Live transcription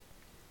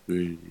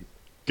Three,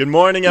 Good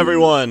morning, two.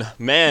 everyone.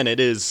 Man, it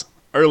is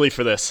early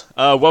for this.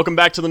 Welcome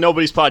back to the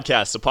Nobody's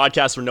Podcast, a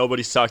podcast where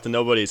nobodies talk to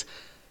nobodies.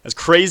 As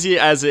crazy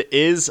as it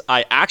is,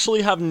 I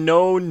actually have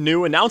no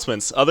new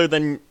announcements other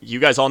than you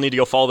guys all need to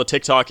go follow the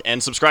TikTok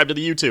and subscribe to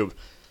the YouTube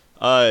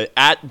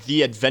at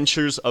The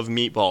Adventures of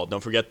Meatball.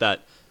 Don't forget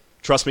that.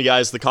 Trust me,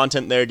 guys, the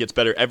content there gets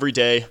better every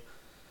day.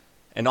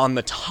 And on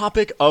the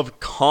topic of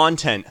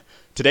content,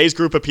 today's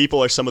group of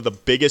people are some of the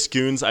biggest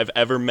goons I've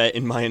ever met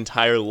in my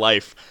entire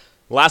life.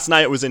 Last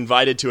night I was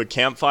invited to a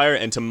campfire,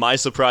 and to my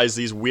surprise,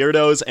 these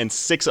weirdos and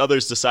 6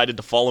 others decided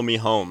to follow me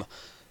home.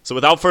 So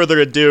without further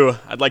ado,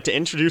 I'd like to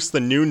introduce the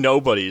new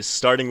nobodies,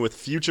 starting with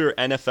future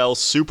NFL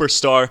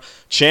superstar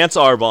Chance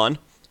Arbonne,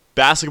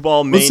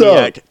 basketball What's up?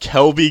 maniac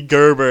Kelby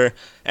Gerber,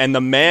 and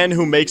the man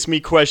who makes me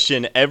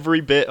question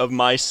every bit of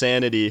my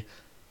sanity,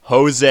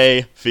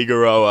 Jose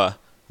Figueroa.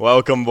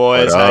 Welcome,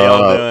 What boys. How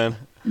y'all up? doing?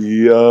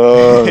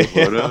 Yo,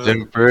 what up?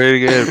 Doing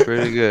pretty good,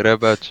 pretty good. How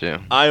about you?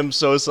 I am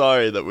so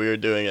sorry that we were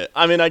doing it.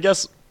 I mean, I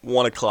guess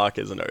 1 o'clock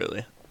isn't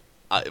early.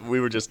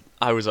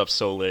 I was up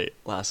so late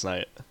last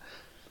night.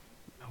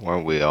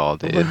 Weren't we all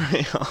did?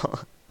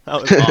 That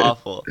was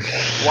awful.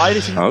 Why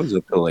did I you? was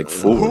up till like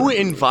 4. Who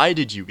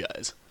invited you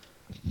guys?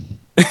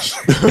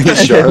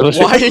 Charlotte.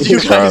 Why did you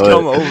guys Charlotte.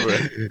 come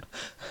over?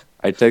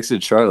 I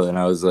texted Charlotte and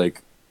I was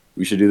like,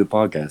 "We should do the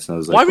podcast." And I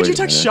was like, Why would "Wait you a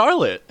text minute."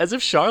 Charlotte? As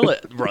if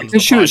Charlotte runs the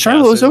Because podcast.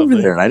 Charlotte was or over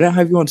something. there and I didn't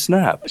have you on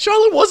Snap.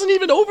 Charlotte wasn't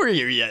even over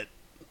here yet.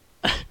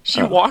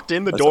 She Oh, walked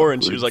in the that's door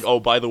and she awkward. was like, "Oh,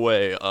 by the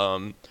way,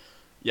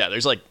 yeah,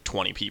 there's like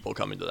 20 people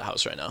coming to the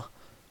house right now."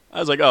 I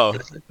was like, "Oh,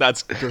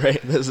 that's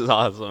great. This is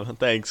awesome.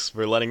 Thanks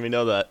for letting me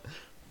know that."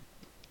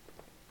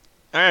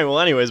 All right. Well,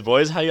 anyways,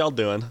 boys, how y'all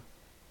doing?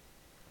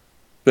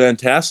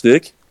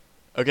 Fantastic.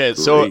 Okay,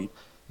 so Great.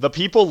 the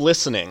people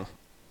listening,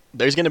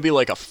 there's gonna be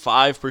like a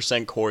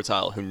 5%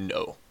 quartile who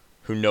know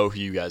who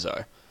you guys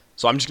are.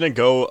 So I'm just gonna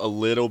go a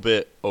little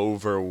bit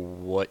over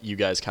what you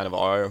guys kind of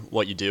are,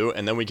 what you do,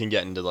 and then we can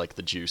get into like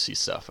the juicy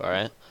stuff. All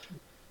right.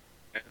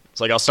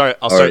 So like I'll start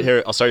right.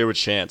 here. I'll start here with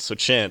Chance. So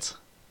Chance,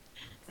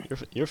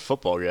 you're a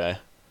football guy.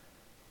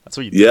 That's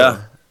what you do.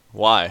 Yeah.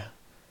 Why?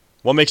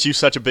 What makes you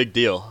such a big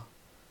deal?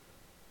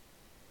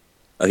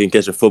 I can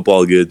catch a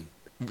football good.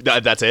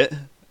 That's it.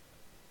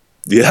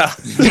 Yeah.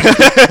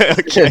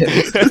 Okay.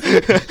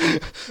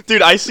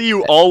 Dude, I see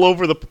you all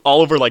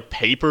over like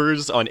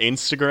papers on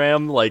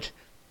Instagram. Like,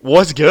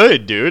 what's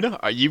good, dude?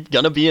 Are you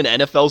gonna be an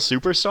NFL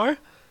superstar?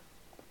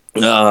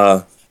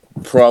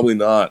 Probably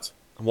not.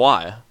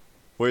 Why?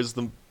 Where's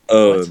the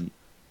what? Um,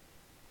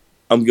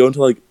 I'm going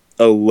to like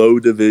a low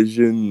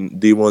division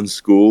D1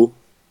 school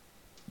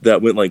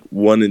that went like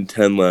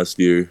 1-10 last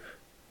year.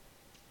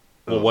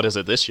 Well, what is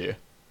it this year?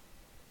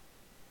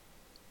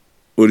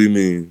 What do you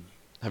mean?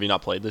 Have you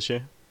not played this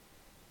year?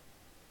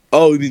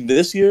 Oh, you mean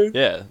this year?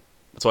 Yeah,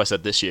 that's why I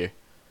said this year.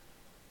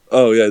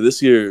 Oh yeah,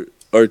 this year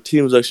our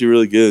team was actually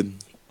really good.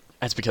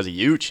 That's because of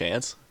you,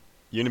 Chance.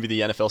 You're gonna be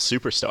the NFL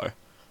superstar.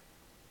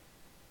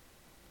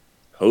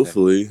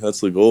 Hopefully, that's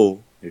the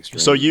goal.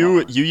 So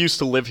you used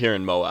to live here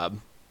in Moab.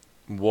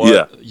 What?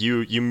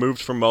 Yeah. You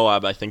moved from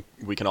Moab. I think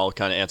we can all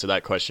kind of answer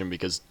that question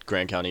because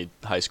Grand County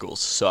High School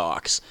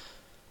sucks.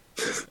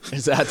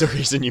 Is that the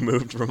reason you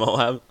moved from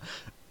Moab?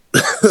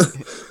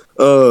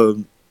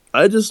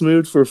 I just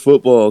moved for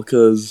football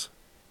because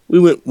we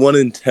went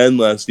 1-10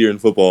 last year in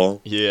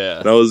football, Yeah.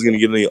 and I wasn't gonna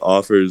get any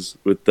offers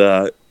with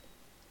that.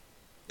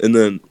 And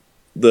then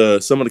the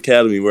Summit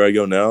Academy, where I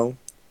go now,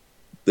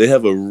 they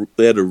had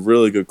a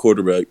really good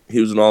quarterback. He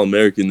was an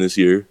All-American this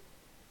year,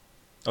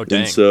 Oh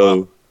dang. and so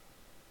Wow.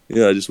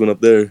 yeah, I just went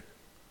up there.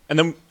 And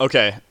then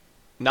okay,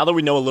 now that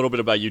we know a little bit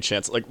about you,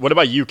 Chance, like what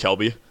about you,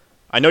 Kelby?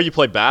 I know you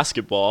play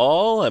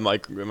basketball. Am I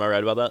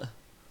right about that?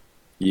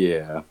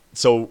 Yeah,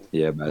 So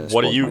yeah.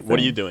 what are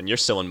you doing? You're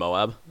still in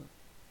Moab.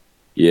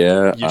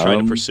 Yeah. You trying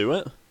to pursue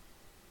it?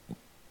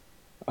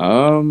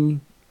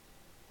 Um,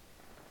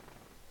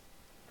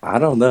 I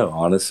don't know,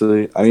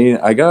 honestly. I mean,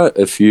 I got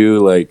a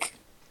few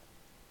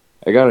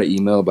I got an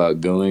email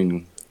about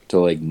going to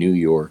like New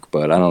York,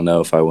 but I don't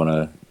know if I want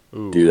to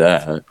Ooh. do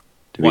that.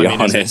 To Well, be I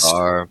mean, honest,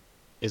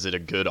 is it a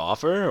good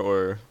offer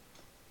or?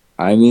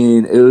 I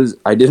mean, it was.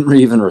 I didn't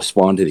even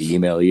respond to the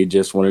email. He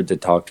just wanted to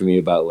talk to me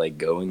about like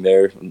going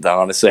there. And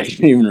honestly, I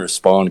didn't even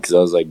respond because I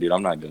was like, dude,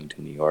 I'm not going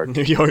to New York.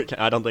 New York,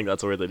 I don't think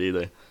that's worth it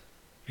either.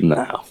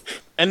 No.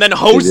 And then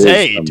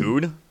Jose, is,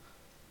 dude.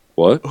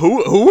 What?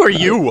 Who are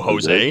you,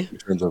 Jose? In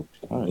terms of,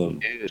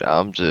 Dude,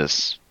 I'm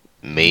just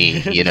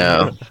me, you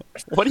know.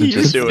 What are you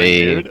Just doing,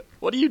 me. dude?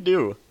 What do you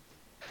do?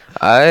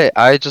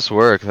 I just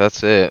work,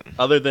 that's it.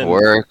 Other than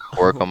Work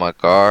on my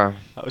car.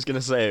 I was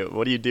gonna say,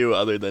 what do you do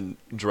other than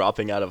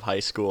dropping out of high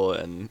school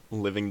and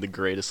living the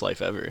greatest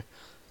life ever?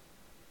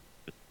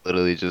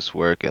 Literally just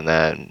work and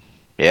then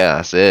yeah,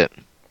 that's it.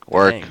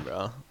 Work. Dang,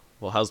 bro.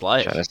 Well, how's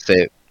life? Trying to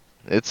stay.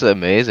 It's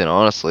amazing,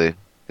 honestly. I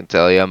can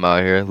tell you I'm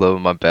out here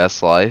living my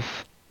best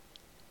life.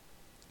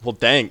 Well,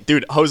 dang,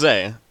 dude,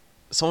 Jose,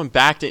 someone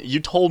backed in. You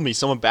told me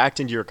someone backed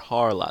into your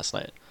car last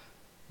night.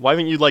 Why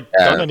haven't you like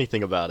Yeah. done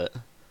anything about it?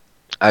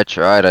 I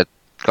tried. I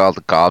Called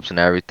the cops and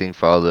everything.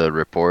 Filed a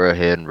report, a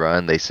hit and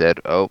run. They said,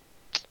 "Oh,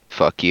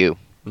 fuck you."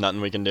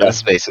 Nothing we can do.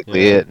 That's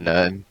basically Yeah. it.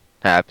 None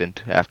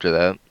happened after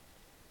that.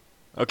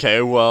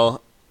 Okay,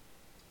 well,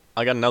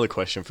 I got another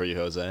question for you,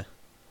 Jose.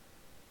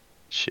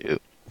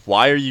 Shoot,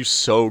 Why are you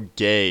so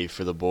gay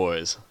for the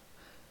boys?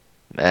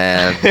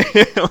 man,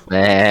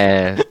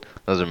 man,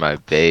 those are my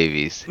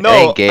babies. It No.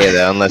 ain't gay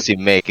though, unless you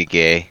make it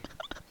gay.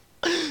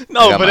 I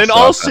No, got but my in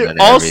all sock on and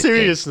all everything.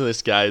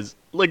 seriousness, guys,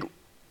 like,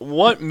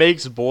 what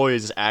makes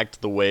boys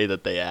act the way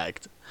that they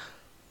act?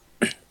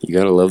 You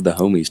gotta love the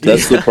homies.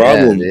 That's the Yeah,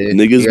 problem. dude.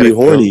 Niggas You be gotta go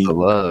horny. with the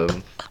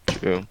love.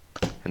 True.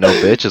 And no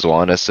bitches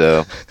want us,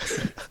 so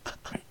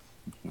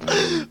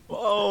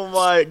Oh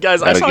my,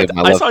 guys, gotta give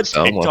my I love saw to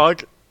someone.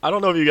 TikTok. I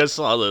don't know if you guys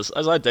saw this.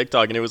 I saw a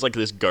TikTok and it was like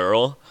this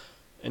girl,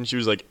 and she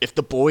was like, if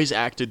the boys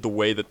acted the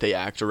way that they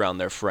act around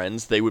their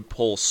friends, they would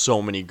pull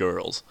so many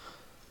girls.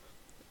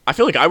 I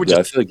feel like I would Yeah, I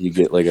just feel like you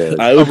get like a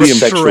I would be in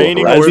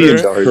restraining I'd be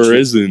in order.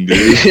 prison,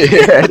 dude.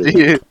 Yeah,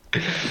 dude.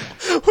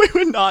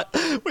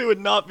 we would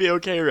not be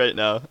okay right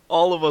now.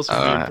 All of us would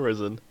be in Uh,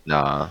 prison.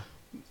 Nah.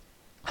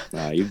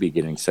 Nah, you'd be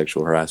getting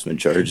sexual harassment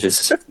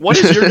charges.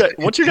 What's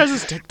your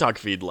guys' TikTok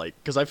feed like?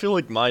 Because I feel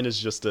like mine is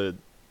just a.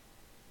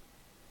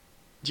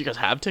 Do you guys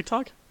have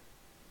TikTok?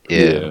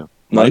 Yeah.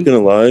 Not gonna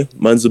lie,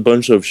 mine's a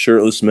bunch of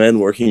shirtless men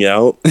working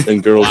out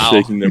and girls Wow.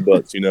 shaking their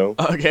butts, you know?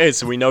 Okay,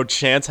 so we know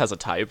Chance has a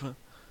type.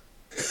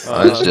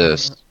 Mine's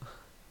just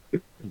a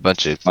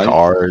bunch of Mine-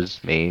 cars,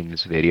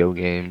 memes, video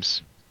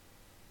games.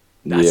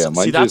 Yeah, See,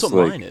 mine's that's just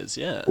what like mine is.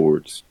 Yeah,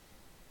 sports.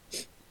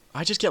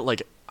 I just get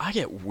I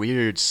get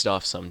weird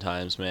stuff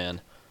sometimes,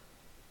 man.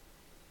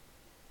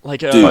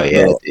 Like, Dude, Oh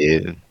yeah, no.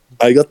 dude.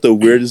 I got the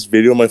weirdest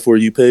video on my For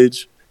You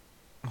page.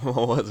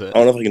 what was it? I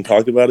don't know if I can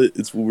talk about it.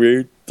 It's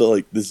weird. But,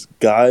 like, this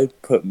guy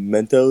put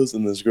Mentos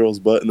in this girl's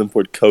butt and then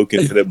poured Coke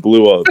in it and it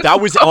blew up. That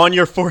was on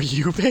your For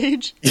You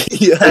page?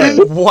 Yeah.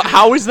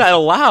 How is that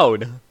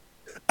allowed?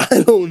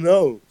 I don't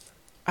know.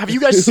 Have you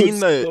guys It seen was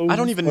the? so I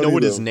don't even know funny,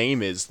 what his though.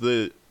 name is.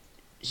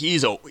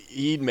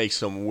 He makes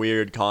some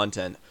weird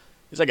content.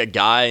 He's like a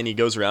guy and he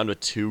goes around with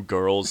two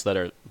girls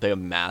they have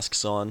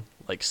masks on,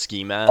 like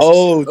ski masks.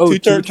 Oh, Oh,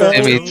 two-turn two-tone.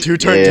 I mean, tone?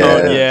 Two-turn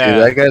tone, yeah.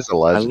 Dude, that guy's a I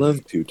legend.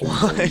 love two-tone.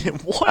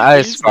 What I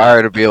is aspire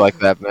that? to be like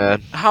that,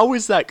 man. How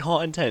is that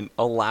content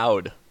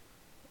allowed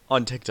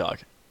on TikTok?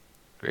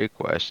 Great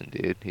question,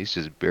 dude. He's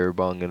just beer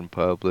bonging in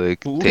public,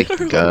 taking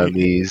Literally.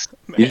 gummies.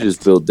 You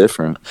just feel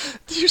different.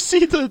 Did you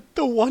see the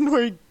one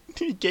where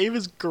he gave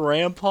his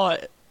grandpa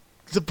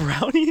the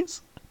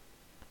brownies?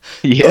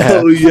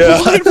 Yeah. Oh,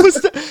 yeah. What was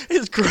that?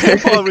 His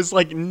grandpa was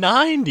like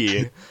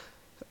 90.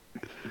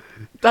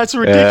 That's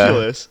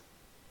ridiculous.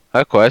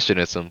 I question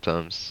it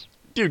sometimes.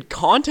 Dude,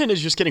 content is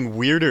just getting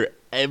weirder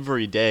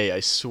every day, I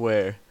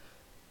swear.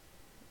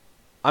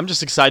 I'm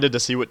just excited to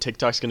see what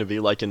TikTok's going to be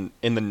like in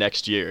the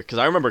next year. Because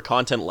I remember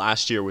content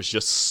last year was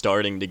just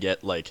starting to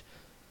get like,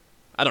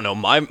 I don't know,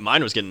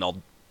 mine was getting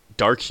all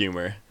dark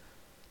humor.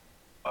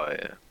 Oh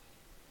yeah.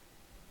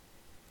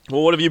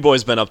 Well, what have you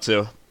boys been up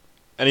to?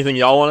 Anything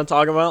y'all want to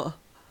talk about?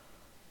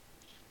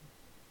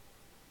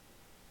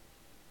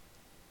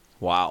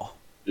 Wow.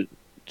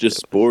 Just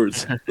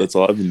sports. That's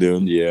all I've been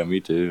doing. Yeah, me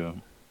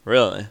too.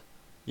 Really?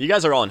 You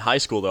guys are all in high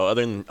school, though,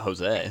 other than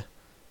Jose.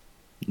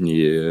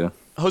 Yeah.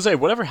 Jose,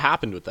 whatever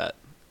happened with that?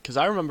 Because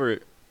I remember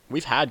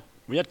we had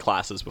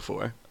classes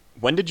before.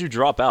 When did you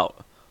drop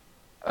out?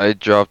 I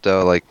dropped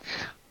out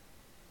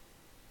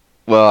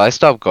well, I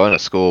stopped going to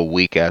school a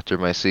week after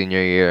my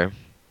senior year.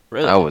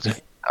 Really?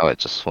 I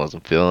just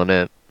wasn't feeling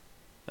it.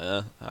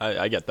 Yeah,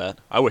 I get that.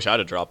 I wish I'd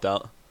have dropped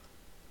out.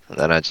 And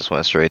then I just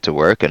went straight to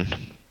working.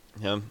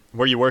 Yeah.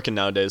 Where you working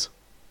nowadays?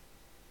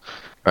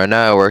 Right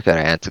now I work at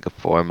Antica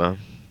Forma.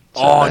 It's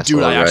a Oh, nice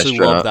dude, I little actually love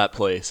restaurant. that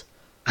place.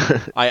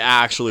 I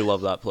actually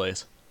love that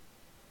place.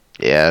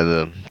 Yeah,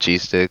 the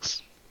cheese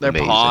sticks. Their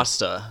amazing.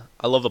 pasta.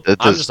 I love the. The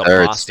I'm just a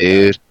desserts, pasta guy.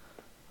 dude.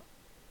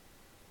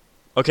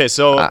 Okay,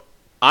 so Ah.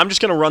 I'm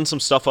just gonna run some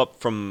stuff up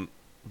from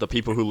the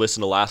people who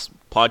listened to last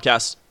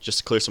podcast, just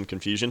to clear some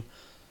confusion.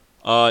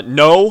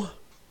 No,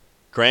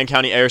 Grand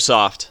County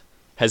Airsoft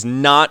has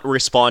not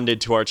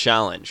responded to our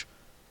challenge,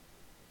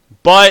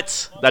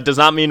 but that does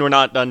not mean we're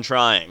not done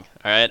trying.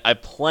 All right, I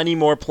have plenty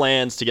more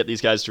plans to get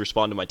these guys to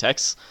respond to my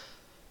texts,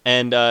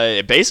 and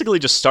it basically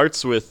just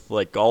starts with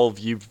like all of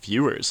you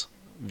viewers,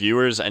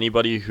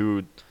 anybody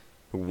who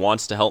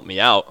wants to help me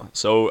out.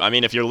 So I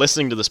mean, if you're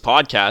listening to this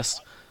podcast,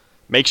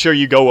 make sure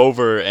you go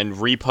over and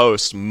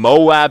repost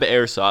Moab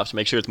Airsoft.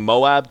 Make sure it's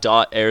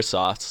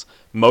moab.airsoft's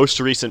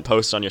most recent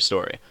post on your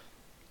story.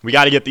 We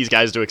got to get these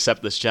guys to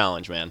accept this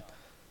challenge, man.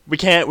 We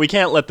can't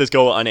let this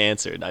go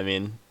unanswered. I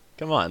mean,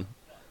 come on.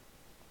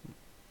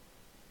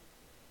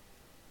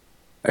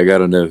 I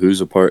gotta know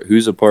who's a part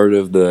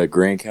of the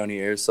Grand County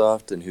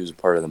Airsoft and who's a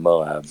part of the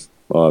Moab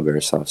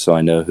Airsoft, so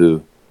I know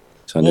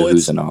Well,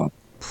 who's an op.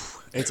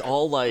 It's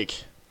all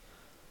like,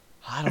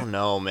 I don't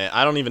know, man.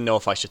 I don't even know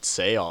if I should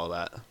say all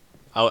that.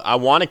 I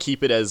want to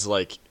keep it as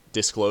like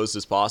disclosed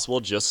as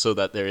possible, just so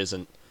that there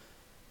isn't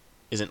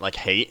like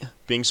hate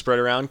being spread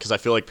around, because I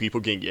feel like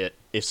people can get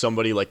if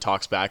somebody like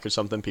talks back or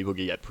something, people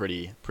can get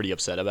pretty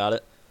upset about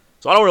it.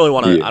 So I don't really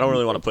want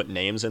to put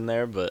names in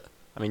there, but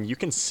I mean you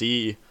can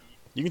see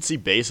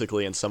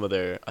basically in some of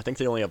their, I think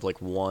they only have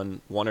like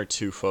one or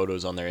two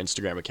photos on their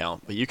Instagram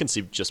account, but you can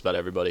see just about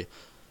everybody,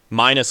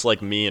 minus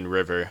like me and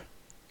River.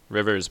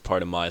 River is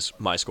part of my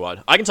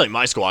squad. I can tell you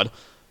my squad.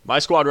 My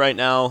squad right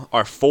now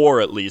are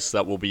 4 at least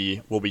that will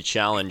be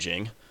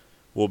challenging.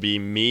 Will be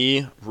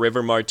me,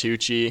 River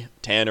Martucci,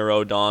 Tanner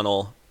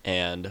O'Donnell,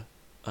 and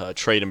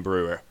Traden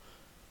Brewer.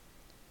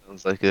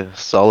 Sounds like a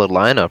solid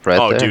lineup right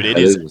there. Oh, dude,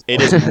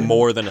 it is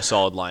more than a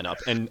solid lineup.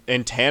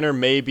 And Tanner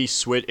may be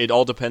switch. It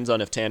all depends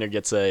on if Tanner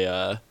gets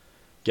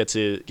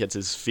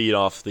his feet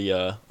off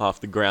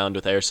the ground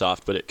with airsoft,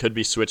 but it could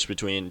be switched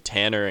between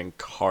Tanner and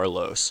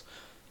Carlos.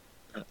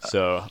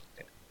 So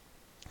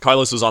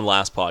Carlos was on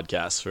last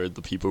podcast for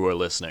the people who are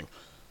listening.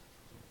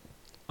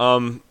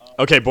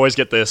 Okay, boys,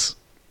 get this.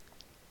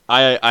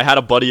 I had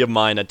a buddy of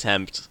mine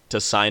attempt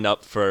to sign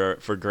up for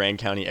Grand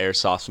County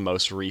Airsoft's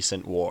most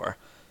recent war.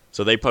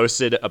 So they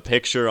posted a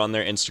picture on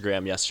their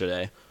Instagram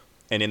yesterday,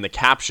 and in the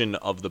caption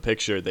of the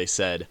picture they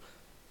said,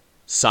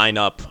 "Sign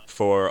up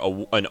for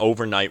an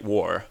overnight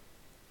war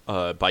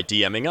by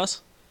DMing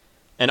us."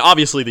 And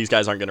obviously these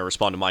guys aren't going to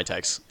respond to my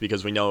texts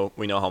because we know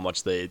how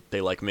much they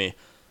like me.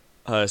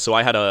 So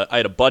I had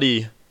a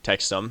buddy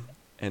text them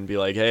and be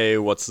like, "Hey,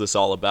 what's this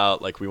all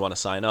about? Like, we want to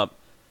sign up."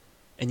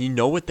 And you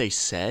know what they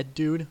said,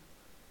 dude?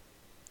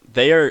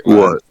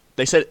 What?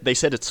 They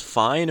said it's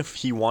fine if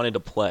he wanted to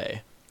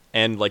play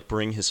and like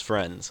bring his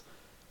friends,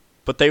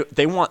 but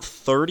they want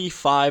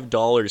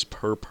 $35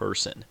 per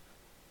person.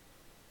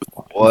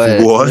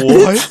 What?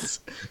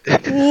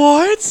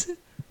 What?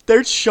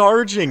 They're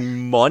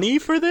charging money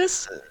for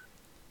this?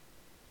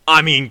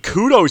 I mean,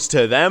 kudos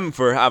to them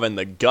for having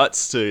the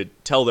guts to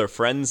tell their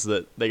friends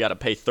that they got to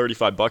pay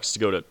 $35 to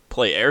go to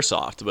play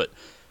airsoft, but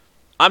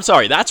I'm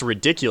sorry, that's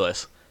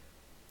ridiculous.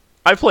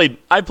 I played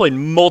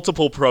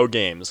multiple pro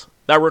games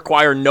that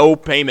require no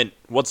payment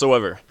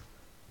whatsoever.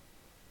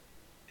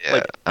 Yeah,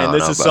 Like, I and don't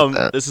know about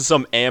that. this is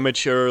some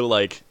amateur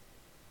like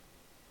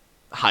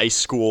high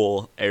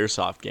school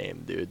airsoft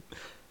game, dude.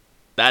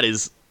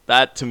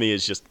 That to me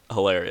is just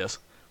hilarious.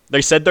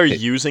 They said they're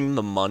using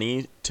the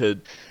money to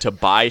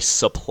buy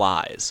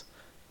supplies.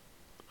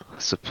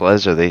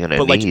 Supplies are they gonna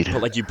need?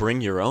 But like you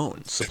bring your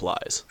own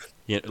supplies.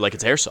 Like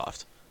it's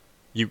airsoft.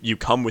 You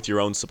come with your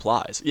own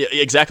supplies. Yeah,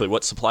 exactly.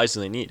 What supplies do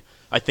they need?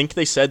 I think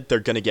they said they're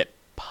gonna get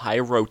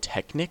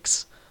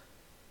pyrotechnics.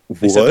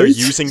 They said they're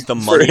using the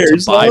money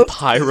to buy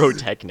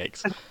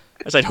pyrotechnics.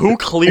 I said, who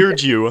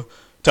cleared you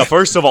to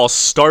first of all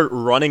start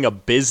running a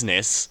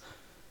business,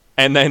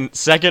 and then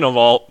second of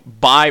all,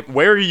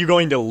 where are you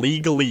going to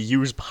legally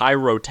use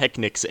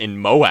pyrotechnics in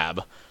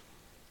Moab?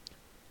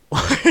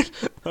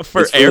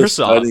 For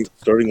airsoft.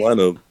 Starting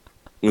lineup.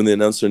 When they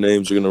announce their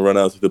names, you're gonna run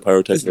out through the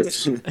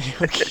pyrotechnics.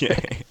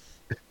 Okay.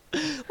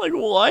 Like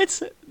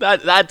what?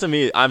 That to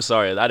me, I'm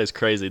sorry, that is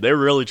crazy. They're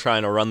really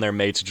trying to run their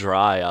mates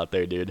dry out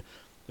there, dude.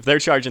 If they're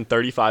charging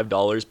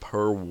 $35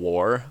 per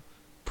war,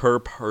 per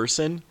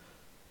person,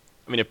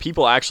 I mean, if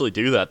people actually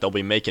do that, they'll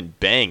be making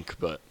bank,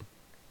 but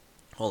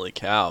holy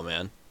cow,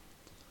 man.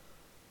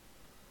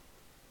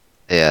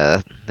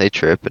 Yeah, they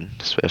tripping,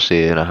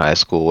 especially in a high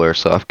school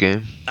airsoft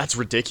game. That's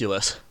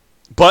ridiculous.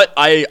 But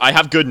I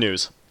have good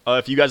news.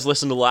 If you guys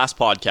listened to the last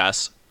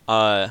podcast,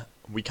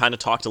 we kind of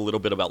talked a little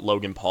bit about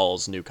Logan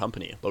Paul's new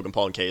company. Logan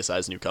Paul and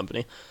KSI's new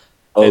company.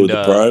 Oh, And,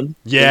 the Prime?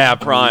 Yeah,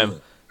 Prime.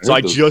 So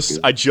heard those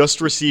I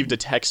just received a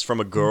text from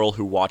a girl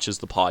who watches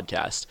the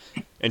podcast,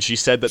 and she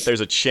said that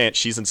there's a chance,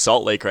 she's in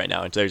Salt Lake right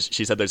now, and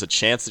she said there's a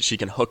chance that she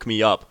can hook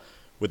me up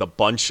with a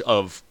bunch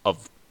of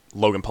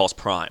Logan Paul's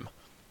Prime.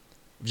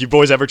 Have you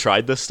boys ever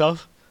tried this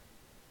stuff?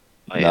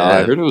 Oh, No, yeah.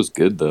 I heard it was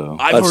good though.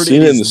 I've heard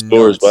seen it in the is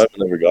stores, nuts. but I've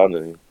never gotten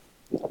any.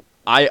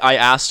 I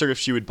asked her if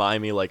she would buy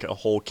me like a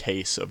whole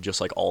case of just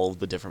like all of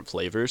the different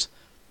flavors,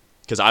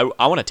 because I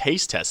want to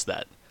taste test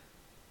that.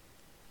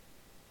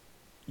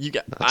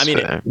 I mean,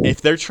 fair.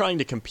 if they're trying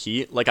to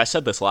compete, like I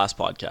said this last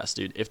podcast,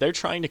 dude, if they're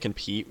trying to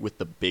compete with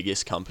the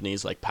biggest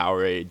companies like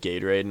Powerade,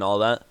 Gatorade, and all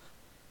that,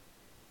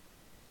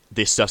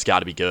 this stuff's got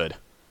to be good.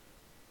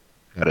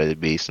 Gotta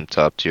be some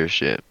top tier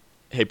shit.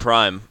 Hey,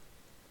 Prime,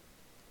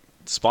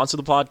 sponsor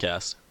the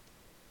podcast.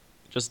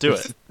 Just do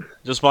it.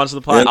 Just sponsor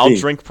the podcast. Yeah, I'll me.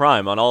 drink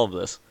Prime on all of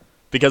this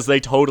because they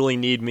totally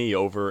need me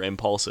over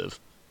Impulsive,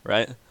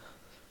 right?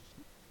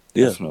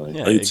 Yeah, Definitely.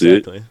 Yeah, I can see it.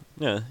 exactly.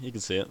 Yeah, you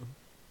can see it.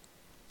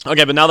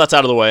 Okay, but now that's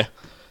out of the way.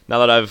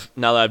 Now that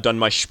I've done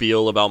my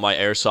spiel about my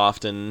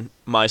airsoft and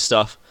my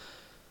stuff,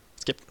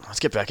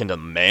 let's get back into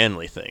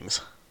manly things.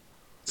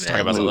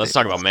 Let's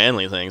talk about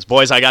manly things,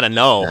 boys. I gotta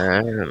know,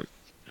 Alright.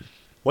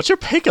 what's your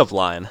pickup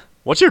line?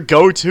 What's your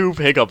go-to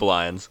pickup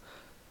lines?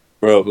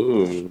 Bro.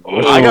 Ooh.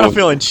 I got a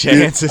feeling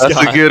Chance is That's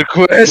a good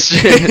question.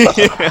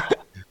 Yeah.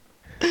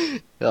 I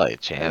feel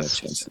like Chance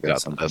Chance got got the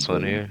something best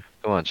one good. here.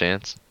 Come on,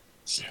 Chance.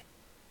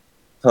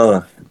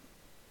 Huh.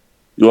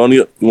 You want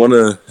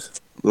to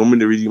You want me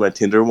to read you my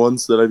Tinder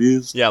ones that I've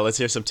used? Yeah, let's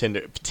hear some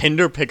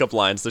Tinder pickup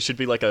lines. This should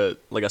be like a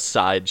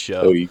side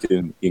show. Oh, you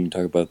can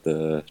talk about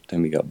the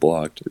time you got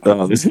blocked.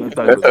 This is not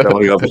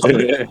going up.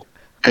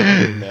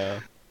 Oh, no.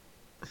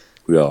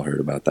 We all heard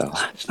about that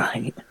last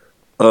night.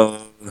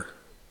 Well,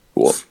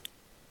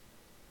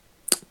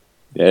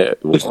 Yeah.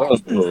 Whoa,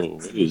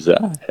 what is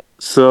that?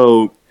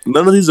 so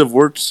none of these have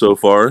worked so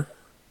far.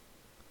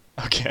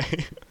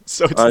 Okay.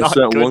 So it's I not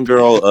sent good. one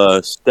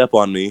girl step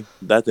on me.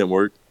 That didn't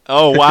work.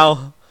 Oh,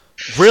 wow.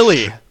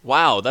 Really?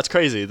 Wow, that's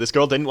crazy. This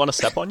girl didn't want to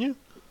step on you?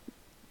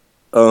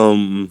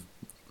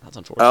 That's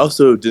unfortunate. I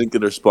also didn't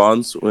get a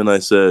response when I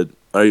said,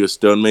 "Are you a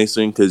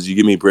stonemason? Because you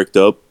get me bricked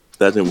up."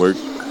 That didn't work.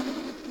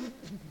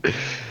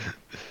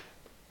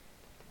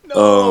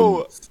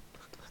 No.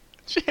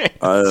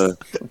 Chance.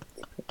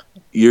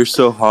 You're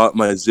so hot,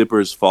 my zipper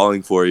is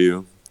falling for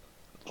you.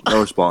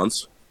 No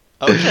response.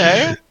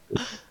 Okay.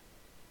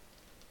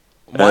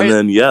 Why, And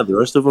then the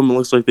rest of them it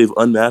looks like they've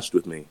unmatched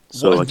with me,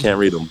 so What? I can't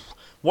read them.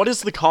 what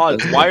is the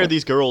cause? Why are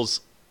these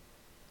girls?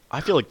 I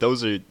feel like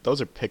those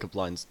are pickup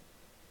lines.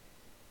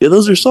 Yeah,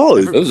 those are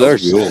solid. Those are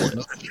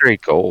good.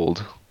 Straight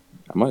gold.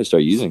 I might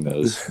start using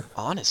those.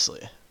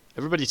 Honestly,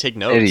 everybody take I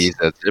notes. need to use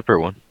that zipper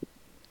one.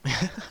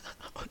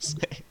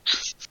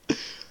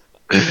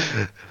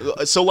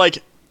 So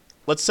like,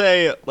 let's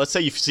say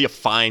you see a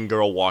fine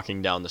girl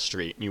walking down the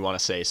street and you want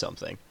to say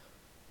something.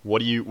 What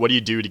do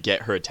you do to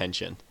get her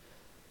attention?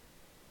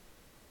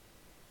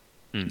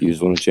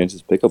 Use one of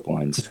Chance's pickup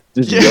lines.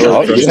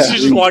 Yeah, she's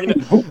just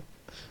walking.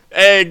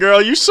 Hey,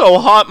 girl, you so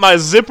hot, my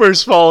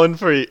zipper's falling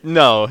for you.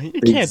 No, you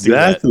can't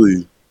Exactly. do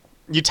that.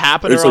 You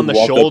tapping It's her on the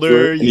walk up to her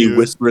shoulder. and you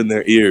whisper in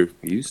their ear.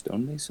 Are you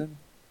stonemason?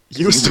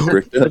 You still,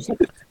 Bricked up.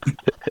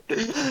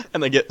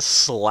 and they get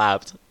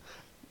slapped.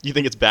 You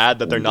think it's bad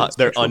that they're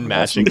Sexual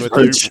unmatching with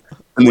harassment. you?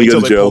 And Wait they go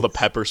till to they pull jail. the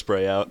pepper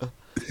spray out.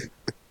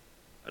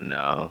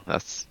 No,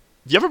 that's.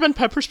 Have you ever been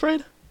pepper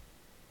sprayed?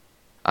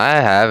 I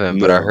haven't,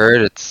 but I No.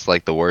 heard it's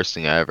like the worst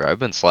thing ever. I've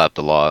been slapped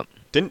a lot.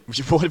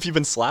 What have you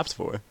been slapped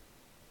for?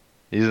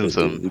 Using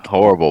some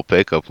horrible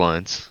pickup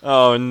lines.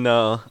 Oh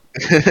no.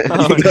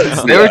 Oh,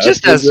 no. They were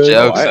just as Slapped,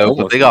 jokes, I though, but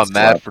almost they got got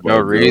mad slapped for by no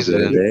a girl the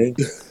other reason.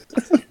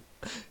 day.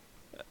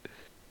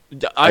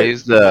 I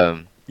used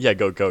Yeah,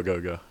 go.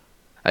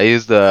 I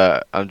used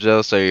I'm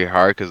jealous of your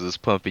heart because it's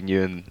pumping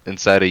you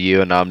inside of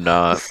you and I'm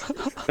not.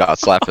 Got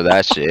slapped for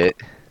that shit.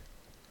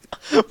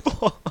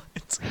 What?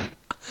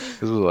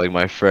 This was like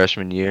my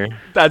freshman year.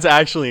 That's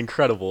actually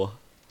incredible.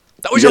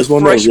 That You was your guys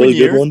want to know a freshman really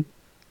year? good one?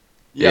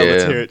 Yeah,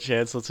 let's Yeah. hear it,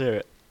 Chance. Let's hear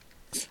it.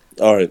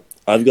 All right.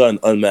 I've gotten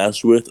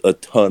unmatched with a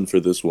ton for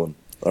this one.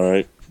 All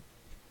right.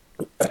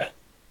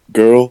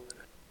 Girl,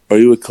 are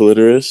you a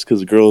clitoris?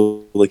 Because a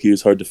girl like you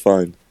is hard to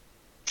find.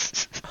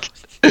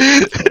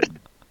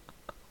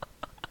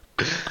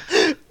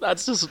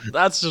 That's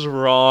just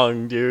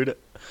wrong, dude.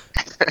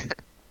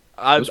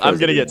 I'm surprised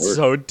gonna it get didn't work.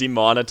 so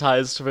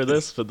demonetized for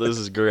this, but this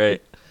is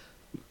great.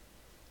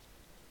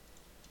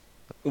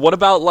 What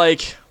about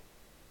like,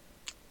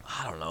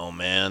 I don't know,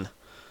 man.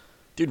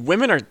 Dude,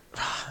 women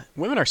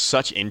are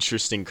such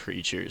interesting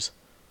creatures.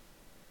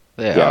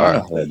 They Yeah, I are.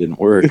 don't know how that didn't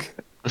work.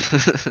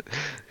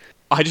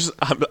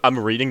 I'm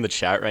reading the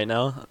chat right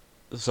now.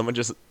 Someone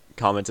just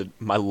commented,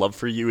 "My love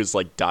for you is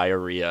like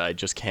diarrhea. I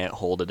just can't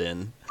hold it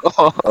in."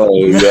 Oh,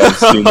 yeah, I've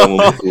seen that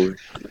one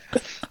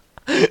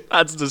before.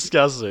 That's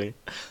disgusting.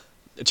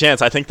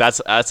 Chance, I think that's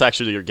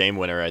actually your game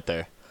winner right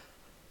there.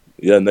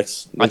 Yeah,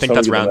 next I think time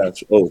that's we get a round-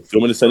 match. Oh, do you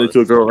want me to send it to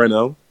a girl right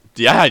now?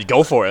 Yeah,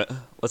 go for it.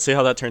 Let's see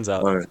how that turns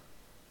out. All right.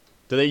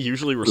 Do they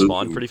usually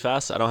respond pretty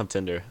fast? I don't have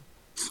Tinder.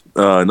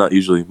 Not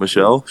usually.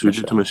 Michelle? Should we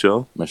do it to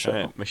Michelle? Michelle.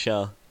 All right,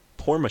 Michelle.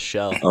 Poor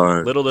Michelle. All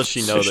right. Little does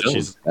she know that Michelle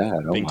she's Bad,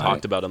 oh being my.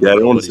 talked about on Yeah, I the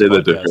don't want to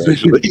Nobody's say that to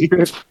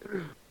her, podcast.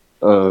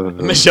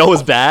 actually. Michelle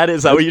was bad?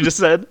 Is that what you just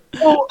said?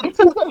 What?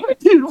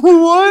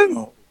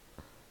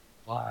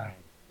 Why?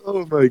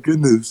 Oh, my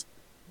goodness.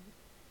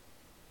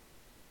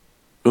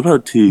 What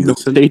about T? Don't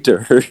say it to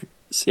her.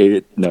 Say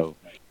it. No.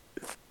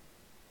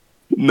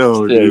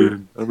 No, Say-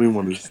 dude. I don't even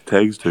want to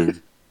text her.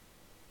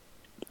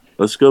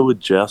 Let's go with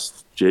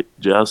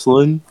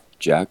Jocelyn?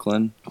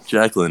 Jacqueline.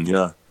 Jacqueline, yeah.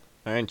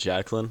 All right,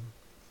 Jacqueline.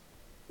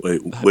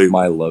 Wait.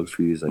 My love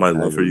for you is like My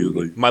love for you,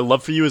 diarrhea. like, My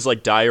love for you is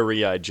like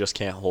diarrhea. I just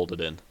can't hold it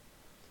in.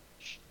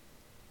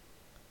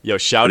 Yo,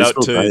 shout How do you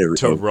out spell to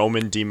diarrhea?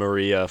 Roman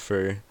DiMaria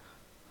for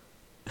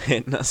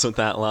hitting us with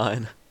that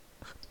line.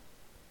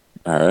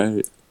 All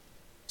right.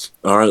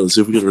 all right, let's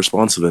see if we get a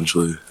response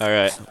eventually. All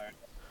right.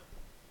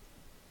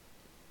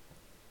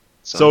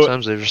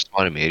 Sometimes they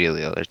respond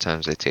immediately, other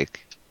times they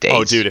take days.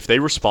 Oh, dude, if they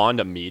respond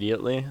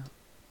immediately,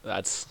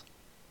 isn't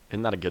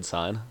that a good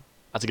sign?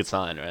 That's a good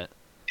sign, right?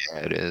 Yeah,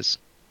 it is.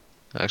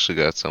 I actually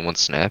got someone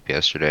snap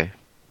yesterday.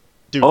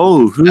 Dude.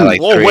 Oh, who? I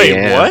like- Whoa, 3 wait,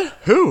 a.m. what?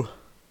 Who?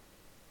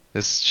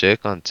 This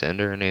chick on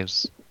Tinder, her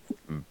name's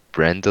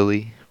Brenda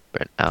Lee.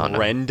 I don't know.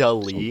 Brenda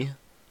Lee.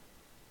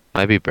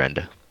 Might be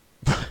Brenda.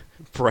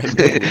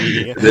 Brenda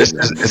Lee.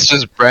 It's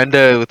just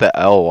Brenda with a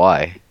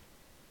L-Y.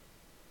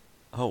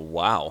 Oh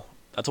wow,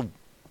 that's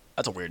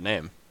a weird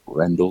name.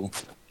 Rendell.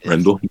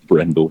 Rendell.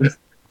 Brendel.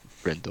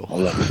 Brindle. I'll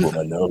let it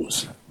my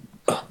nose.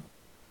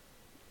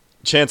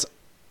 Chance,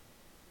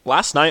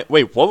 last night.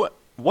 Wait,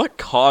 what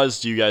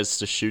caused you guys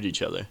to shoot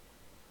each other?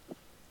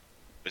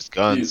 There's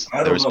guns. Dude, I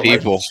There don't was know.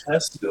 people. My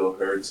chest still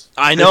hurts.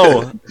 I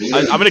know.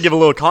 I'm gonna give a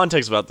little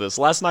context about this.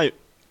 Last night,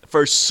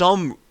 for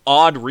some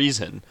odd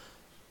reason,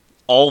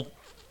 all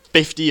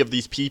 50 of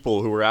these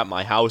people who were at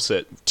my house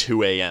at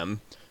 2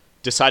 a.m.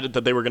 decided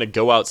that they were gonna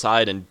go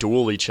outside and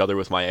duel each other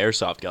with my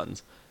airsoft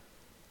guns.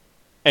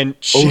 And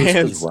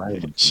Chance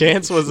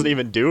wasn't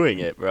even doing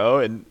it, bro,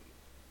 and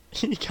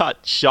he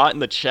got shot in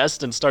the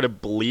chest and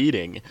started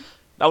bleeding.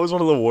 That was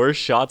one of the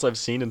worst shots I've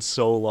seen in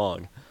so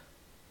long.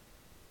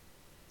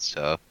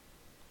 So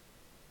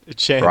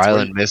Chance,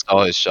 Rylan missed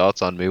all his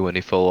shots on me when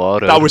he full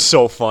auto. that was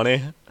so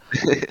funny.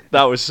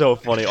 That was so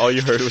funny. All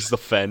you heard was the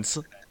fence.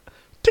 Ting,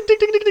 ting,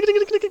 ting, ting, ting,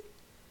 ting, ting, ting.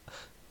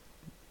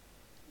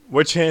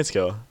 Where'd Chance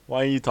go?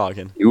 Why are you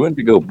talking? He went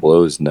to go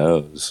blow his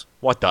nose.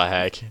 What the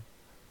heck?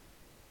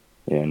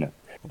 Yeah, no.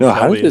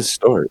 How did this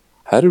start?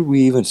 How did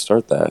we even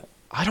start that?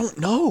 I don't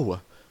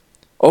know.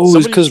 Oh, it was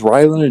Somebody- because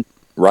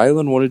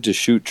Rylan wanted to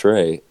shoot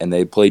Trey, and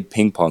they played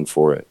ping pong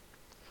for it.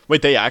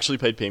 Wait, they actually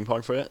played ping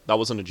pong for it? That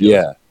wasn't a joke?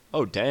 Yeah,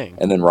 Oh, dang.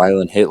 and then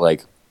Rylan hit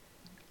like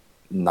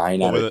 9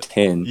 What out was of it?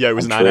 10. Yeah, it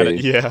was on 9 out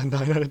Trey. of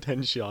 9 out of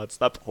 10 shots.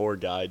 That poor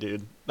guy,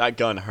 dude. That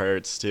gun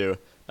hurts too.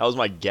 That was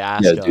my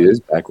gas Yeah, gun. dude, his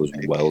back was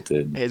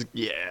welted.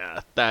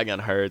 That gun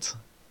hurts.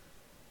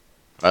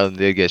 Rylan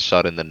did get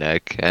shot in the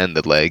neck and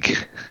the leg.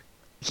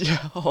 Yeah,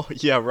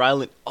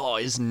 Rylan. Oh,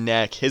 his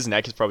neck. His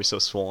neck is probably so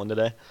swollen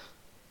today.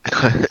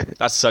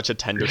 That's such a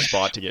tender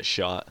spot to get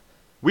shot.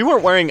 We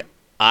weren't wearing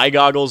eye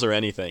goggles or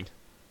anything.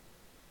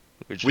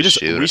 We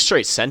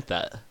straight sent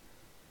that.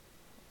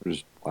 We're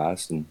just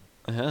blasting.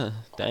 Yeah,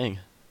 dang.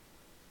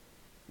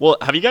 Well,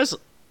 have you guys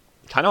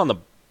kind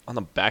of on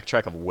the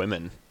backtrack of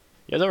women?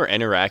 You guys ever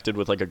interacted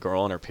with like a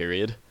girl on her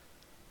period?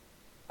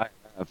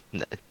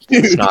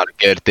 It's not a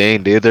good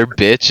thing, dude. They're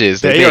bitches.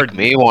 They make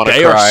me want to cry.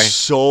 They are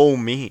so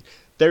mean.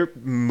 Their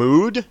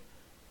mood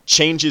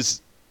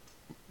changes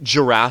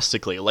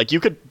drastically. Like, you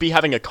could be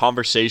having a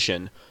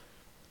conversation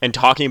and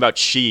talking about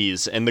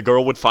cheese, and the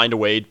girl would find a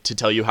way to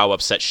tell you how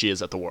upset she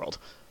is at the world.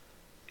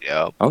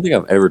 Yeah. I don't think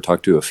I've ever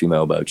talked to a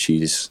female about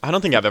cheese. I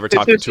don't think I've ever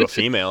talked to a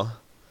female.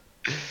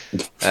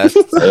 Hey,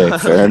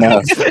 fair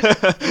enough.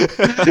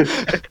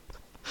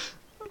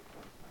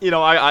 You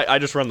know, I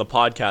just run the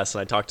podcast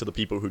and I talk to the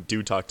people who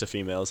do talk to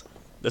females.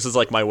 This is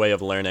like my way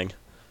of learning.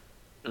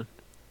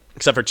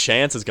 Except for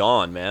Chance is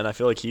gone, man. I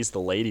feel like he's the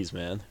ladies'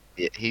 man.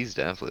 Yeah, he's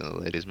definitely the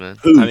ladies' man.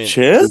 Who, I mean-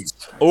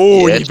 Chance?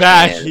 Oh, Yeah, he's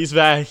back. Chance. He's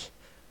back.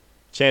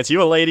 Chance,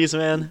 you a ladies'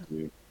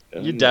 man?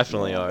 You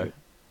definitely are.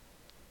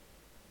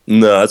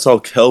 No, that's all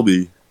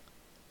Kelby.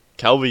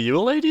 Kelby, you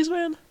a ladies'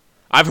 man?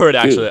 I've heard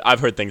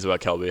things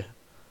about Kelby.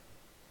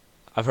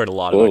 I've heard a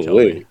lot about Kelby.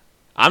 Wait.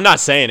 I'm not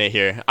saying it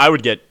here. I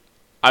would get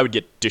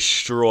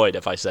destroyed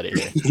if I said it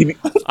here.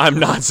 I'm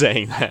not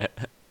saying that.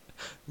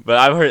 But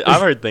I've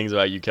heard things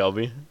about you,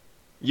 Kelby.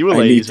 You a I need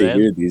ladies' to man?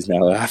 hear these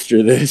now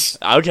after this.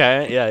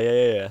 Okay,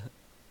 yeah.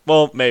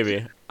 Well,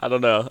 maybe. I don't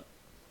know.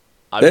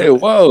 Hey,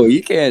 whoa,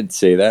 you can't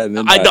say that. And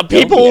then The not tell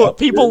me people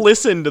after.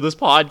 listen to this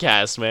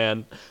podcast,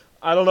 man.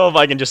 I don't know if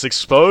I can just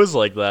expose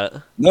like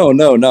that. No,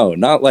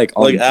 not like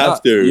on, Like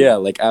after. Yeah,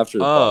 like after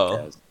the Oh,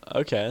 podcast.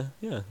 okay,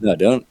 yeah. No,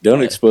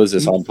 don't expose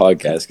this on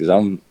podcast because I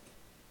don't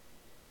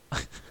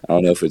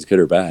know if it's good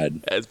or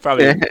bad. It's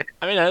probably. I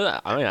mean,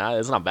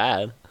 it's not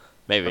bad.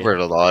 Maybe. I've heard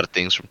a lot of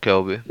things from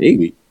Kelby.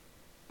 Maybe.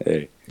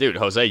 Hey. Dude,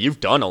 Jose, you've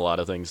done a lot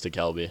of things to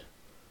Kelby.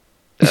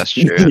 That's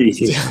true.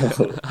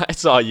 I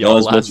saw you Not all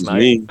as much last as night.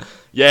 me.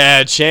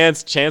 Yeah,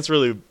 Chance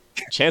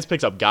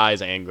picks up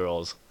guys and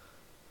girls.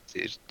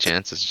 Dude,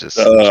 Chance is just.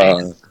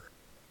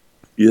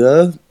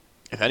 Yeah.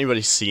 If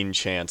anybody's seen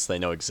Chance, they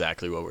know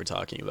exactly what we're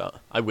talking about.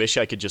 I wish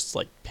I could just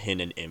like pin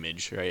an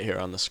image right here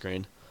on the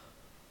screen.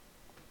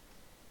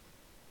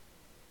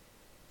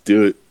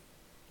 Do it.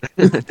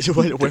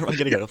 Where am I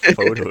gonna get a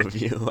photo of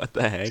you? What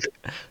the heck?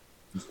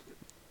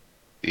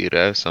 Dude,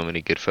 I have so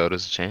many good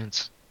photos of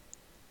Chance.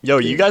 Yo,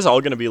 you guys all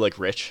gonna be like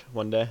rich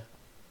one day?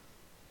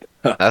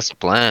 That's the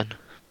plan.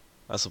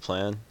 That's the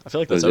plan. I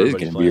feel like that's Jose's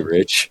everybody's gonna be plan.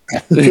 rich.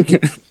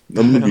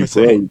 I'm gonna be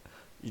Jose,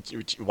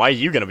 broke. Why are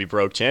you gonna be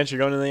broke, Chance? You're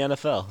going to the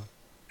NFL.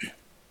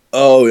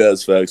 Oh yeah,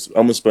 that's facts.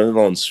 I'm gonna spend it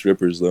on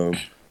strippers though.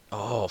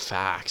 Oh,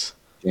 facts.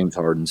 James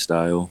Harden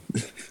style.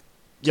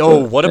 Yo,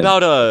 what And-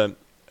 about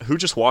who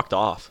just walked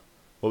off?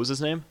 What was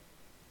his name?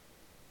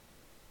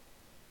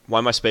 Why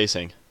am I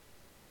spacing?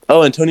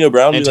 Oh, Antonio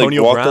Brown. Antonio he,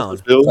 like, walked Brown. off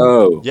the field.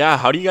 Oh, Yeah,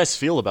 how do you guys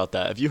feel about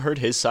that? Have you heard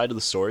his side of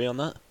the story on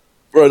that?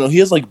 Bro, no, he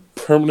has like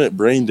permanent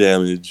brain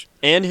damage.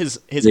 And his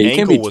Yeah, you can't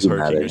ankle be was too mad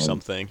hurting at or him.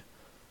 something.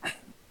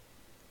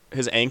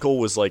 His ankle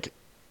was like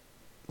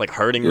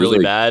hurting It was, really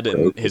like, bad, and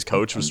broke or his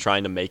coach was something.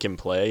 trying to make him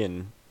play,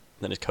 and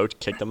then his coach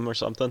kicked him or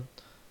something.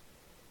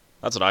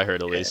 That's what I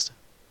heard, at least.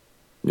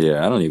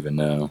 yeah, I don't even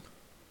know.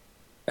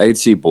 I could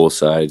see both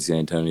sides.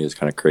 Antonio's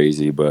kind of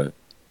crazy, but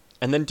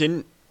And then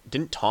didn't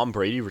Tom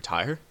Brady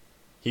retire?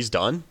 He's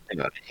done?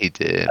 He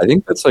did. I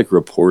think that's like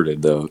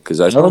reported though, because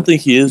I I don't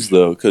think he is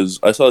though, because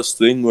I saw this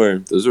thing where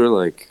those are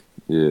like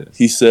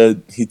he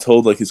said he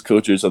told like his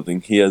coach or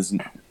something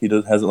hasn't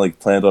like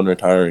planned on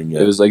retiring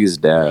yet. it was like his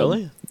dad.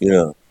 Really?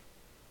 Yeah.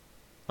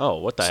 Oh,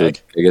 what the So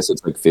heck? I guess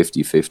it's like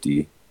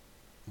 50-50.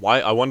 Why?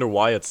 I wonder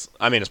why it's.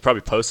 I mean, it's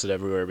probably posted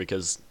everywhere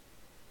because.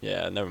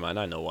 Yeah, never mind.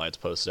 I know why it's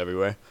posted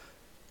everywhere.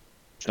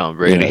 Tom Yeah,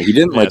 Brady. he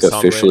didn't Yeah, like it's Tom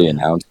officially Brady.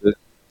 announce it.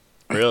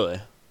 Really?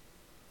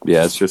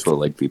 Yeah, it's just what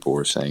like people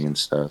were saying and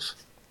stuff.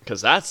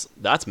 Because that's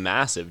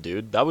massive,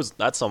 dude.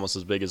 That's almost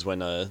as big as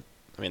when I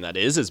mean that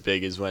is as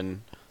big as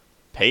when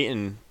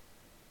Peyton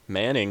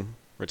Manning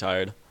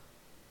retired.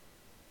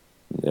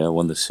 Yeah,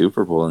 won the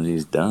Super Bowl and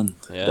he's done.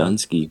 Yeah.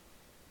 Dunsky.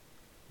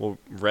 Well,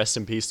 rest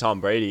in peace,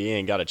 Tom Brady. He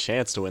ain't got a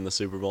chance to win the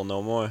Super Bowl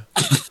no more.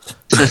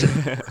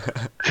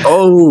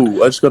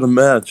 Oh, I just got a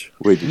match.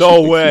 Wait, did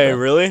No you way,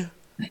 really?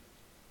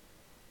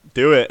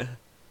 Do it.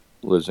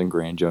 lives in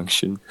Grand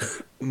Junction?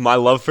 My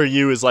love for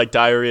you is like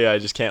diarrhea. I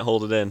just can't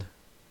hold it in.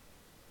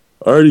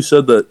 I already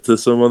said that to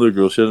some other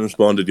girl. She hasn't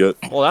responded yet.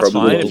 Well, that's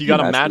Probably fine. won't. If you got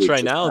a Match match with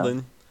right just now, now.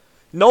 then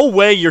no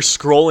way you're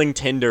scrolling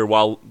Tinder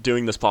while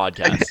doing this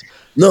podcast.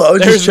 No, I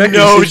was There's just checking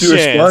no if she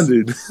chance.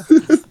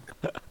 responded.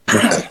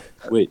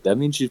 Wait, that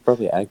means she's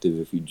probably active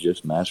if you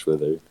just matched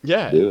with her.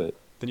 Yeah. Do it.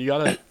 Then you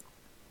gotta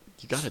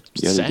gotta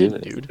send, do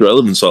it. dude. I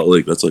live in Salt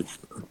Lake. That's like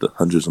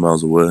hundreds of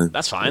miles away.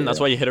 That's fine. Yeah. That's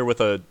why you hit her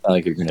with a Not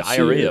like you're gonna see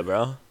diarrhea, her.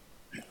 bro.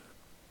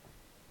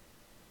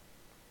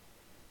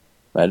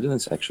 Imagine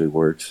this actually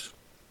works.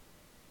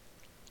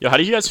 Yo, how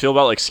do you guys feel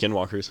about like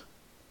skinwalkers?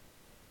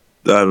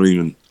 I don't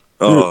even.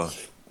 Oh,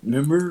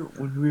 Remember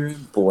when we were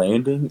in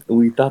Blanding and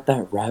we thought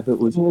that rabbit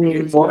was No,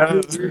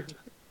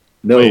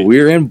 Wait, we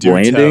were in Do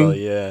Blanding. tell,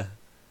 yeah.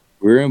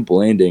 We were in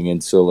Blanding,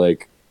 and so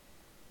like,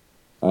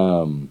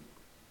 and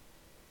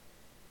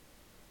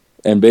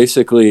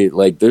basically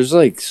like there's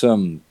like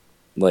some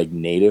like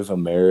Native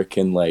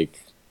American like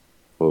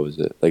what was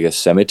it, like a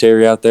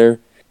cemetery out there.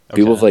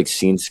 People have Okay. like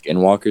seen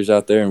skinwalkers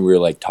out there, and we were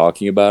like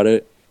talking about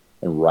it.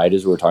 And right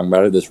as we were talking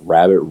about it, this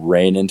rabbit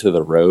ran into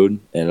the road,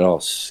 and it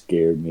all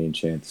scared me and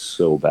Chance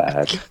so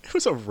bad. It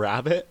was a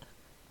rabbit.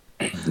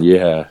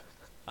 Yeah,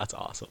 That's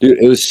awesome. dude,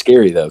 it was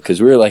scary though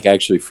because we were like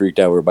actually freaked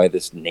out. We're by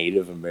this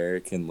Native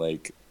American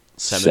like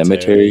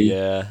cemetery.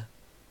 Yeah.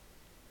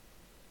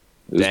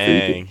 It was creepy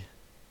Dang.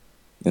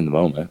 in the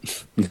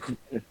moment.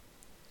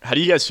 How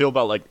do you guys feel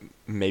about like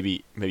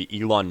maybe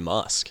Elon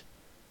Musk?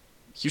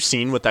 You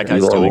seen what that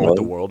guy's Elon doing with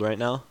the what? world right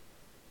now?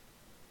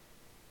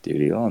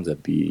 Dude, Elon's a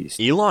beast.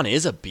 Elon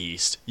is a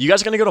beast. You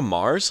guys gonna go to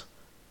Mars?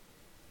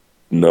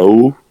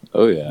 no.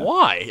 Oh yeah.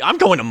 Why? I'm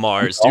going to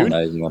Mars, All dude.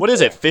 nice, man. What is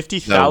it?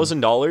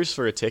 $50,000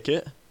 for a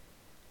ticket?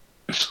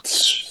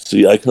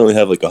 See, I can only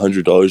have like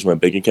 $100 in my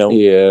bank account.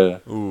 Yeah.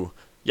 Ooh.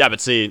 Yeah, but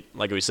see,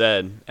 like we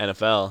said,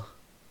 NFL.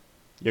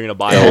 You're gonna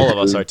buy all of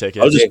us our I'll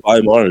tickets. just buy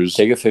Mars.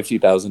 Take a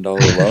 $50,000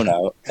 loan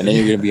out, and then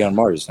you're gonna be on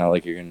Mars. It's not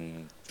like you're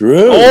gonna. True.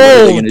 Oh, What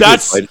are they gonna do,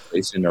 that's- fight a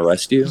place and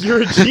arrest you.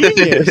 You're a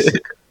genius.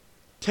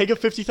 Take a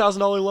 $50,000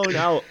 loan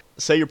out.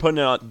 Say you're putting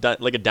out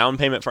like a down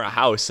payment for a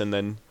house, and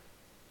then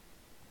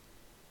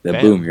Then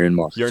Bam. boom, you're in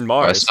Mars. you're in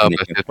Mars. Up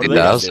at What are they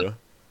gonna 50,000. do?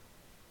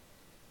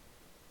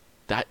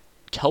 That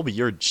Kelby,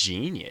 you're a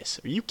genius.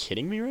 Are you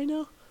kidding me right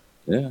now?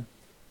 Yeah.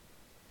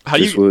 How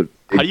do Just you what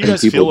how do you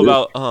guys people feel do.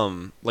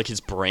 about like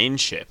his brain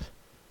chip?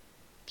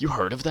 You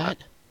heard of that?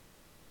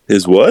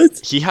 His what?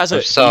 He has I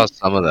a saw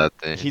some of that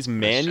thing. he's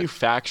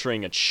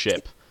manufacturing a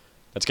chip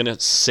that's gonna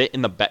sit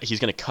in the back. He's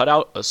gonna cut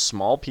out a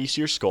small piece of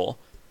your skull.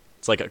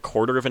 It's like a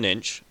quarter of an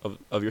inch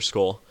of your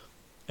skull.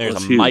 And there's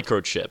That's a huge.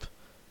 microchip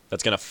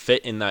that's gonna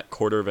fit in that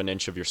quarter of an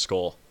inch of your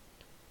skull.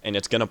 And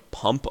it's gonna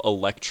pump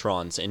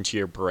electrons into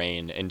your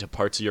brain, into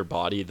parts of your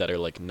body that are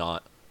like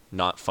not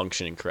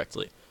functioning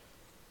correctly.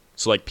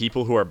 So like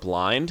people who are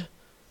blind,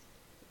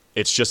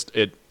 it's just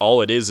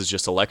all it is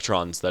just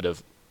electrons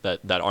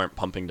that aren't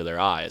pumping to their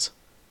eyes.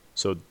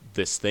 So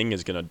this thing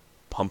is gonna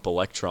pump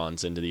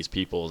electrons into these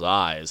people's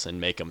eyes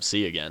and make them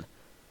see again.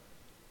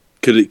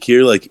 Could it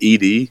cure like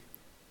ED?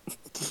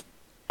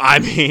 I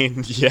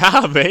mean,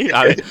 yeah, mate.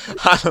 I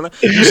don't know.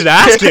 You should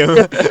ask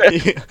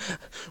him.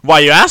 Why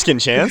you asking,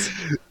 Chance?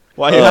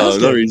 Why you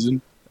asking? No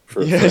reason.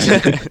 For a Yeah.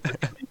 friend.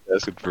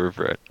 Asking for a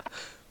friend.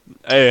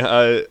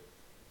 Hey,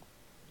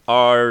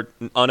 our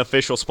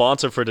unofficial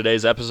sponsor for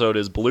today's episode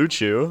is Blue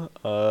Chew.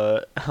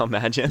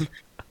 Imagine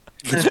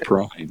It's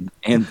Prime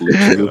and Blue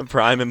Chew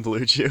Prime and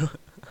Blue Chew.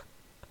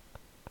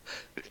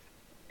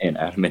 and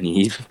Adam and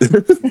Eve.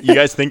 You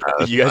guys think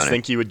That's you guys funny.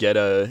 think you would get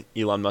a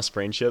Elon Musk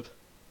brain chip?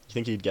 You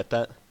think you'd get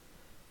that?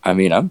 I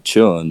mean, I'm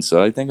chilling,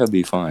 so I think I'd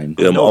be fine.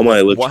 Yeah, No, all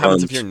my what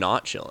happens if electrons. you're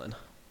not chilling?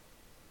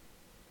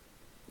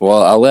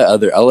 Well, I'll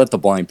let the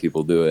blind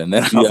people do it, and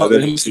then Yeah, I'll,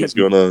 then you see what's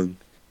going on. and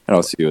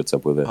I'll see what's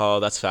up with it. Oh,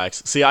 that's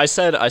facts. See, I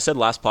said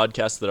last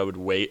podcast that I would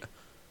wait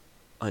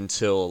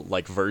until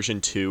like version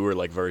 2 or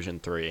like version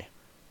 3.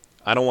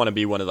 I don't want to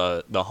be one of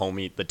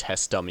the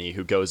test dummy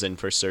who goes in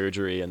for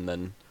surgery and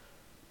then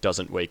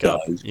doesn't wake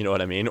up. Dies. You know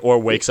what I mean? Or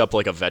wakes up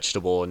like a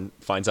vegetable and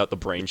finds out the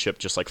brain chip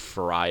just like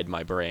fried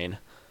my brain.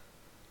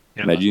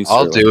 Imagine you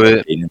I'll start, do like,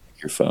 it. dating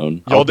your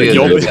phone. I'll be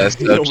you'll the be test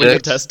you'll be the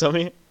subject. test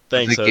dummy.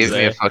 Thanks, Just give me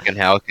a Jose. fucking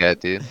Hellcat,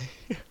 dude.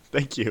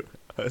 Thank you,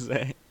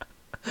 Jose.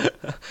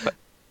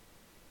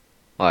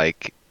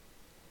 Like,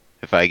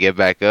 if I get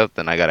back up,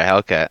 then I got a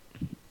Hellcat.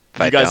 If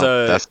You I guys,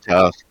 don't, that's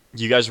tough.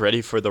 You guys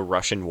ready for the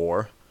Russian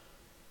war?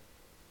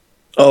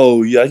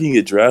 Oh yeah, I can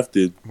get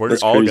drafted. We're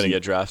That's all crazy. gonna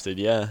get drafted.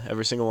 Yeah,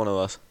 every single one of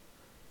us.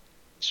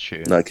 It's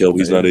true. Not Kelby.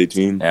 He's not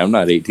 18. Yeah, I'm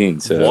not 18.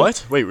 So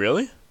What? Wait,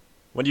 really?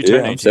 When do you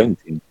turn yeah, 18? I'm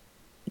 17.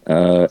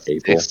 April.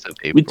 6th of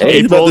We April. told you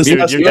April, about this dude,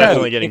 last you're week.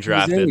 definitely getting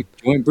drafted.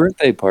 Joint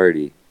birthday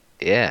party.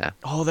 Yeah.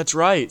 Oh, that's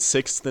right.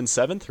 6th and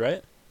 7th,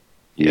 right?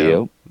 Yeah.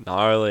 Yep.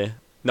 Gnarly.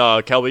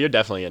 No, Kelby, you're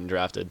definitely getting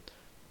drafted.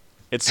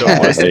 It's so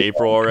close to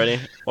April already.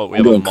 Well, we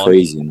I'm have a going month.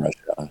 crazy in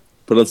Russia.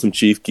 Put on some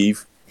Chief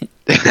Keef.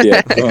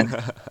 Yeah. Put on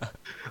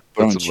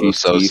That's a Chief little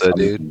Sosa, Keef,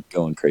 dude. I'm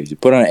going crazy.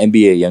 Put on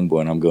NBA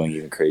Youngboy and I'm going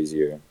even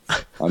crazier.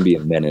 I'm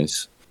being a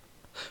menace.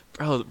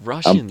 Bro,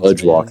 Russians, I'm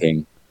budge man.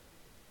 walking.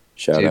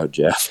 Shout Dude. out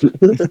Jeff.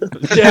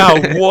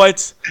 Yeah,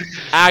 what?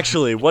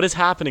 Actually, what is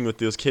happening with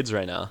those kids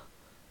right now?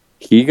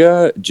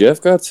 Jeff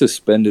got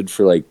suspended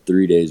for like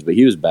 3 days, but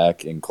he was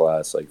back in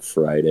class like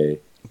Friday.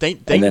 They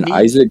And then need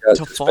Isaac got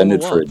to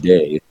suspended follow for a up.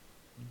 day.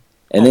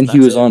 And Oh, then he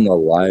that's was it? on a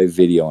live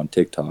video on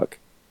TikTok.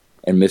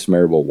 And Miss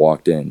Maribel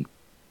walked in.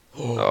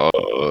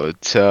 Oh,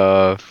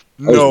 tough.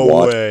 I was No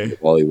watching way.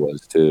 while he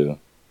was too.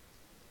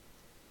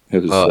 It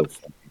was so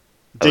funny.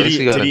 At least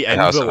he got Did he into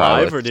end House the of live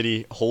Highlights. or did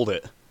he hold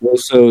it? Well,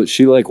 so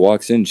she like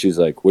walks in. She's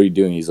like, "What are you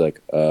doing?" He's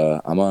like,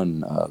 I'm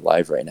on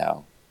live right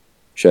now."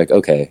 She's like,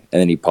 "Okay,"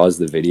 and then he paused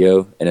the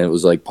video, and it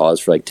was like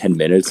paused for like 10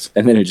 minutes,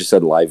 and then it just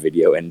said live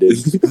video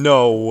ended.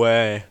 No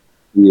way.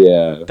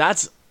 Yeah,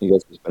 That's he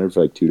got suspended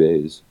for like 2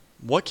 days.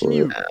 what can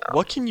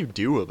you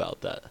do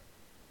about that?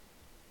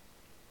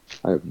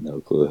 I have no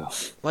clue.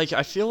 Like,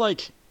 I feel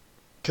like,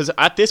 because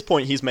at this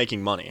point he's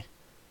making money.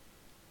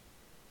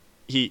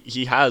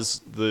 He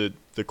has the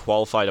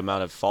qualified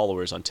amount of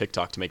followers on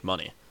TikTok to make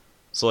money.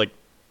 So like,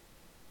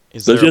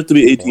 is Don't there? you have to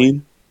be a point?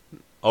 18?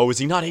 Oh, is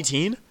he not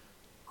 18?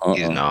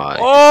 He's not.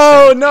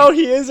 Oh no,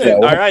 he isn't. Yeah,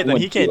 All well, right, then I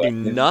he can't do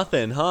went to,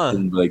 nothing, huh?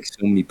 And like so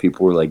many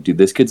people were like, "Dude,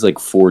 this kid's like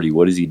 40.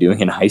 What is he doing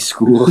in high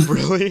school?"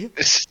 Really?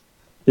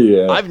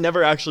 Yeah, I've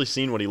never actually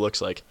seen what he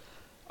looks like.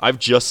 I've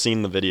just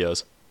seen the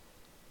videos.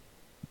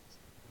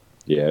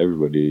 yeah.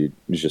 Everybody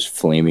was just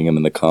flaming him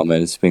in the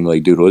comments, being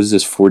like, "Dude, what is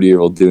this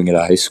 40-year-old doing at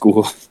high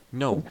school?"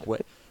 No,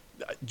 what?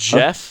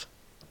 Jeff,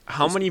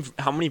 how many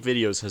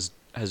videos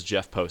has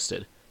Jeff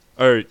posted,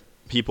 or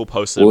people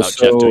posted Well, about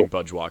Jeff so- doing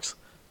budge walks?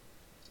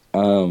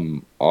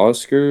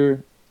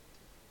 Oscar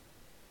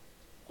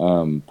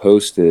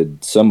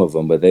posted some of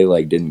them, but they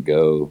like didn't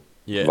go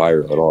Yeah.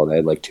 viral at all. They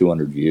had like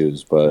 200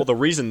 views, but Well, the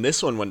reason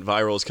this one went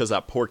viral is because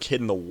that poor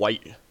kid in the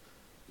white,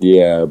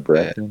 yeah, Yeah,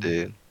 Brecken.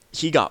 dude.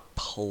 he got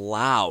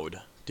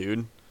plowed,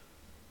 dude.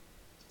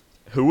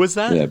 Who was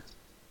that?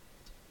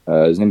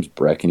 Yeah, his name's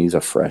Brecken. He's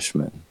a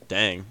freshman.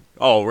 Dang.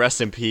 Oh, rest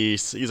in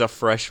peace. He's a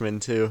freshman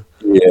too.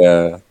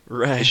 Yeah, He should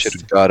Rest.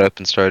 have got up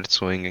and started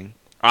swinging.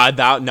 That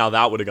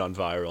would have gone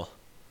viral.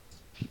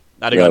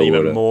 That'd have That gone even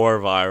would've. more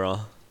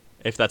viral,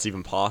 if that's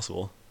even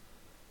possible.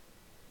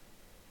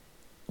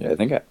 yeah. I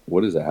think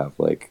what does it have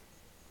like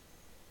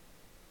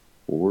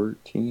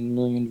 14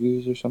 million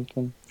views or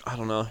something? I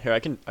don't know. Here, I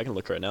can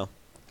look right now.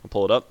 I'll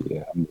pull it up.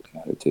 Yeah, I'm looking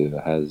at it too.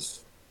 It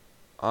has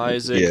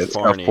Isaac Yeah, it's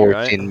got Farney, 14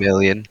 right?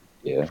 million.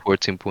 yeah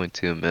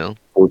 14.2 mil.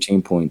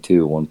 14.2,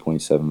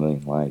 1.7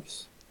 million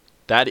likes.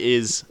 That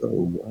is Oh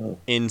wow!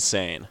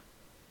 insane.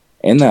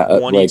 And that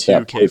like that 22K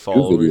part two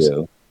followers.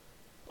 video.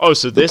 Oh,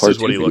 so The this part is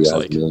what two he looks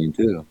video has like. a million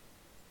too.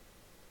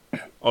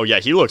 Oh yeah,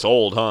 he looks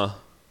old, huh?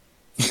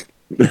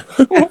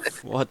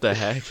 What the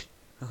heck?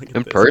 Look at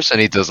In this. person,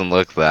 he doesn't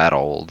look that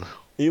old.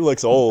 He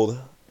looks old.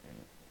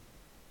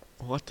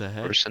 What the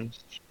heck? Person.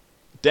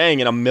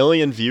 Dang, and 1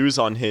 million views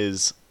on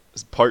his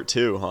part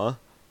 2, huh?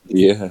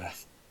 Yeah.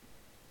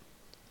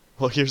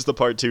 Well, here's the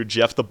part 2.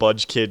 Jeff the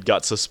Budge kid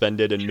got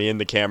suspended, and me and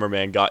the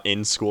cameraman got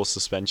in-school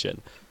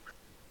suspension.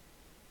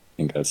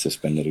 And got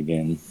suspended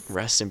again.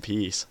 Rest in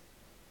peace.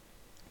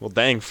 Well,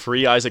 dang,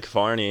 free Isaac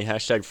Farney.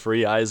 Hashtag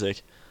free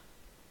Isaac.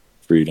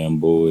 Freedom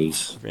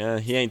boys. Yeah,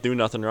 he ain't do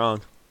nothing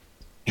wrong.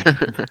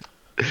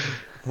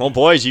 Well,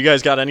 boys, you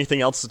guys got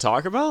anything else to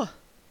talk about?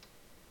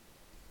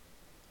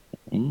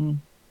 Mm,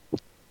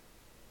 Let's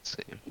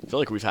see. I feel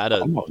like we've had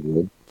a I'm all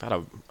good.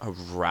 a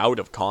route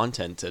of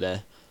content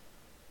today.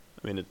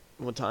 I mean,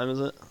 what time is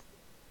it?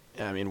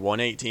 Yeah, I mean,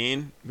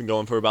 1:18. Been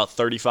going for about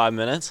 35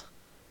 minutes.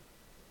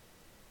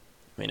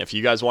 I mean, if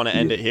you guys want to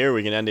end it here,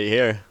 we can end it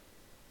here.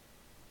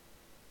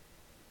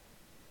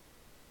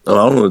 Oh,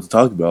 I don't know what to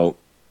talk about.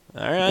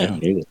 All I right.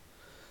 don't either.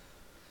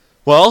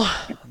 Well,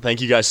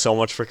 thank you guys so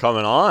much for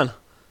coming on.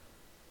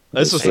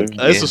 This was Yes, sir.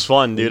 this was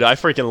fun, dude. I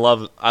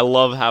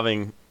love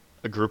having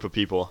a group of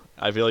people.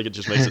 I feel like it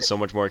just makes it so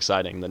much more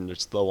exciting than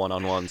just the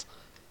one-on-ones.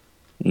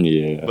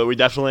 Yeah. But we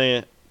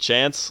definitely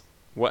Chance.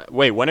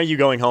 Wait, when are you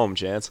going home,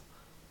 Chance?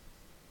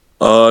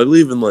 I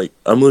leave in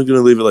I'm only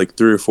gonna leave at like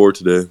 3 or 4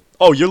 today.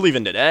 Oh, you're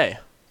leaving today.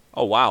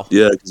 Oh wow.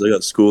 Yeah, because I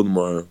got school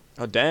tomorrow.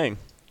 Oh dang.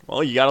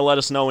 Well, you gotta let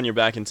us know when you're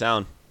back in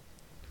town.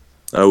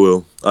 I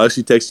will. I'll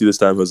actually text you this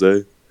time,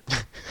 Jose.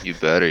 You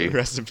better.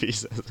 Rest in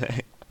peace,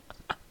 Jose.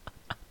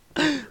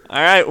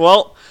 All right,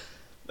 well,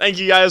 thank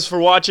you guys for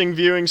watching,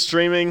 viewing,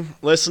 streaming,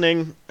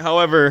 listening.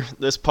 However,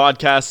 this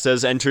podcast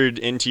has entered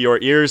into your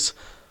ears.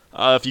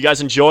 If you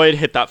guys enjoyed,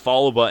 hit that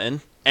follow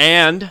button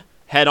and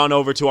head on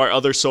over to our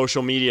other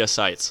social media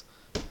sites.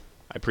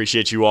 I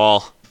appreciate you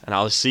all, and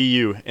I'll see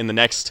you in the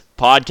next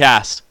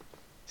podcast.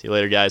 See you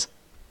later, guys.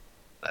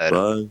 Later.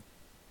 Bye.